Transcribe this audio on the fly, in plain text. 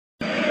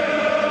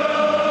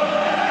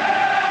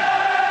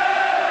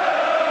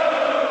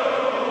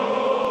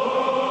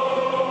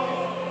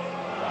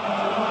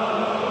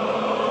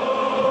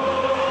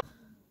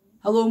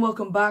Hello and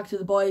welcome back to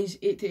the Boys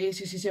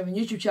 8867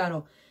 YouTube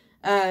channel.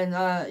 And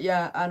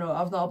yeah, I know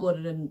I've not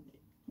uploaded in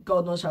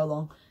God knows how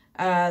long.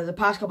 The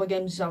past couple of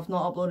games I've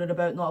not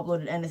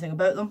uploaded anything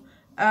about them.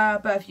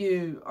 But if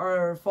you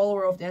are a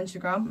follower of the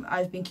Instagram,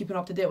 I've been keeping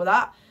up to date with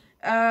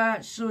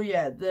that. So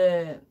yeah,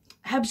 the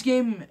Hibs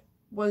game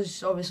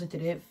was obviously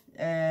today.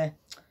 It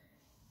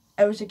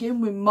was a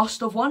game we must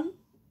have won.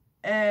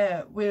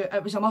 It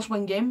was a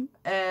must-win game,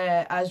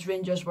 as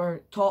Rangers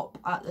were top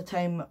at the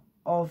time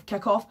of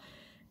kick-off,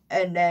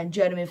 and then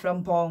Jeremy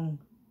Frimpong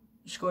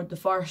scored the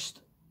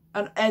first,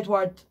 and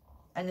Edward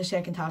in the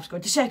second half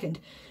scored the second.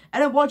 I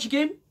didn't watch the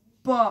game,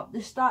 but the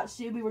stats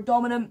say we were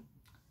dominant,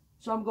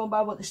 so I'm going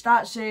by what the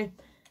stats say.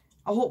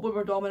 I hope we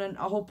were dominant.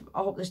 I hope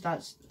the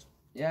stats,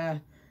 yeah.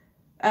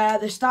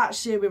 The stats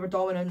say we were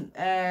dominant.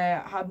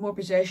 Had more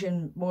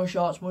possession, more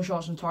shots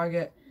on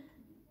target.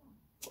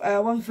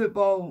 One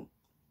football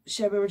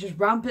said we were just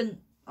rampant,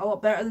 a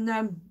lot better than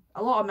them.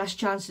 A lot of missed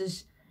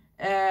chances.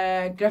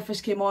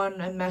 Griffiths came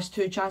on and missed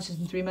 2 chances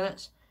in 3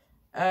 minutes.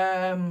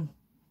 One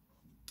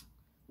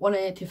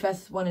in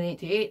 85th, one in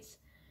 88th.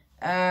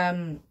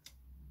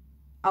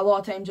 A lot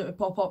of times it would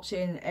pop up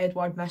saying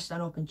Edward missed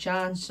an open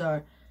chance,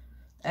 or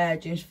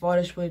James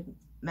Forrest would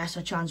miss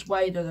a chance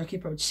wide, or their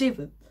keeper would save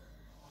it,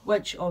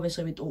 which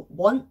obviously we don't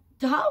want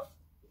to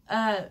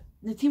have.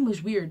 The team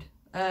was weird.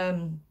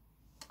 I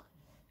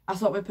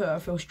thought we put our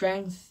full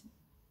strength,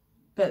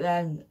 but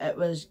then it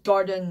was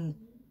Gordon,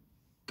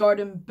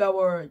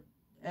 Bauer.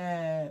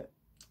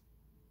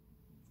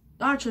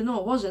 Actually, no,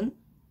 it wasn't.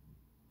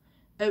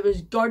 It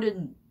was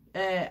Gordon,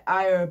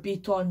 Ayer,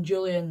 Beaton,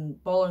 Julian,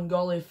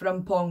 Bolingoli,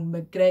 Frimpong,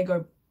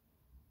 McGregor,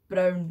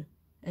 Brown,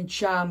 and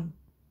Sham,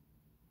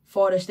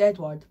 Forrest,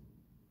 Edward.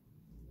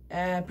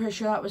 Pretty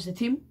sure that was the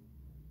team.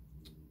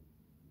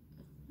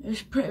 It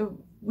was a pretty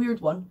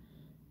weird one.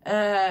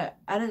 I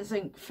didn't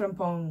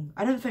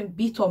think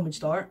Beaton would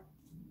start.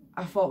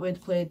 I thought we'd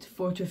played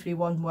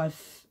 4-2-3-1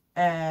 with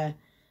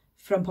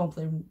Frimpong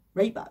playing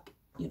right back,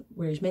 you know,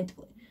 where he's meant to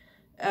play.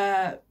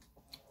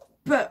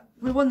 But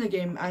we won the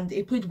game, and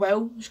he played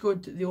well,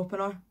 scored the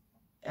opener.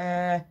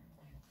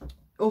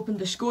 Opened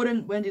the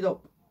scoring, we ended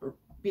up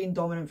being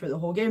dominant for the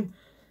whole game.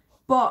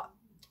 But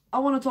I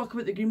want to talk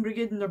about the Green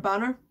Brigade and their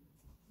banner.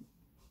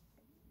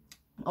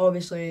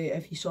 Obviously,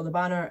 if you saw the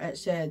banner, it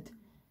said,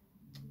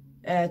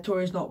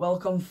 Tories not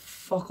welcome,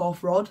 fuck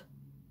off Rod.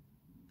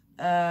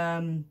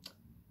 There'll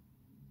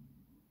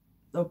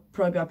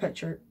probably be a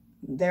picture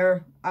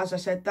there as I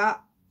said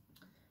that.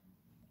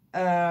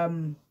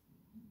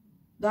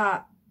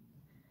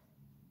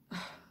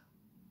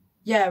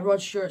 Yeah,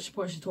 Rod Stewart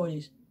supports the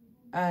Tories,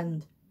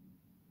 and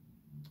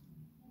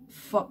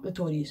fuck the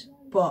Tories,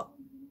 but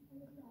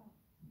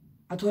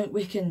I don't think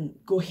we can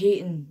go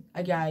hating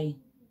a guy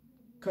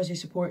because he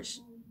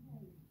supports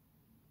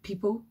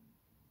people.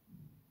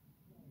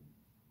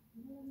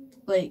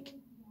 Like,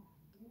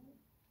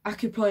 I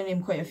could probably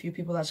name quite a few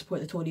people that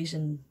support the Tories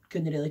and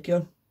couldn't really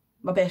care.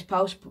 My best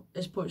pal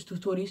supports the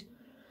Tories.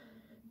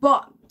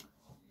 But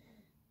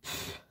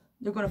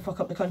they're going to fuck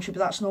up the country, but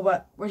that's not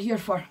what we're here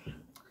for.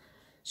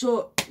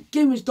 So,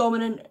 game was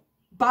dominant.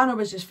 Banner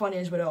was as funny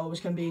as what it always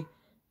can be.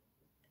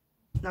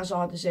 That's all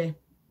I have to say.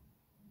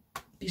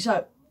 Peace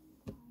out.